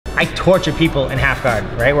I torture people in half guard,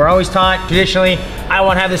 right? We're always taught, traditionally, I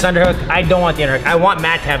want to have this underhook. I don't want the underhook. I want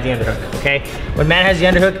Matt to have the underhook, okay? When Matt has the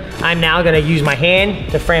underhook, I'm now gonna use my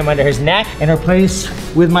hand to frame under his neck and replace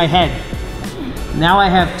with my head. Now I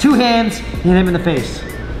have two hands, hit him in the face.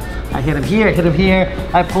 I hit him here,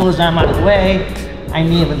 I pull his arm out of the way, I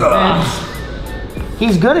knee him in the ribs.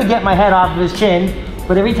 He's gonna get my head off of his chin,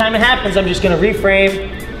 but every time it happens, I'm just gonna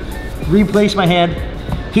reframe, replace my head.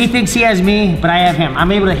 He thinks he has me, but I have him. I'm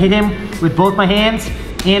able to hit him with both my hands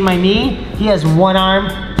and my knee. He has one arm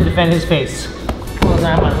to defend his face. Pull his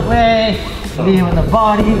arm out of the way, knee him in the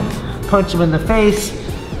body, punch him in the face,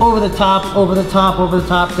 over the top, over the top, over the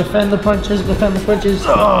top, defend the punches, defend the punches.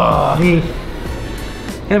 Knee,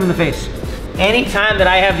 hit him in the face. Anytime that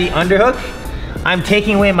I have the underhook, I'm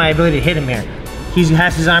taking away my ability to hit him here. He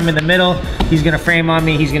has his arm in the middle, he's gonna frame on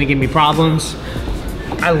me, he's gonna give me problems.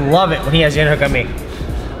 I love it when he has the underhook on me.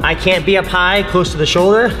 I can't be up high, close to the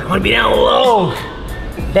shoulder. I wanna be down low,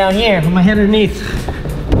 down here, with my head underneath.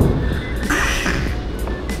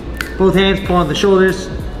 Both hands, pull on the shoulders,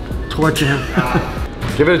 torture him.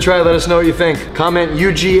 Give it a try, let us know what you think. Comment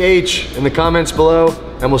UGH in the comments below,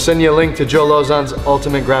 and we'll send you a link to Joe Lauzon's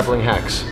Ultimate Grappling Hacks.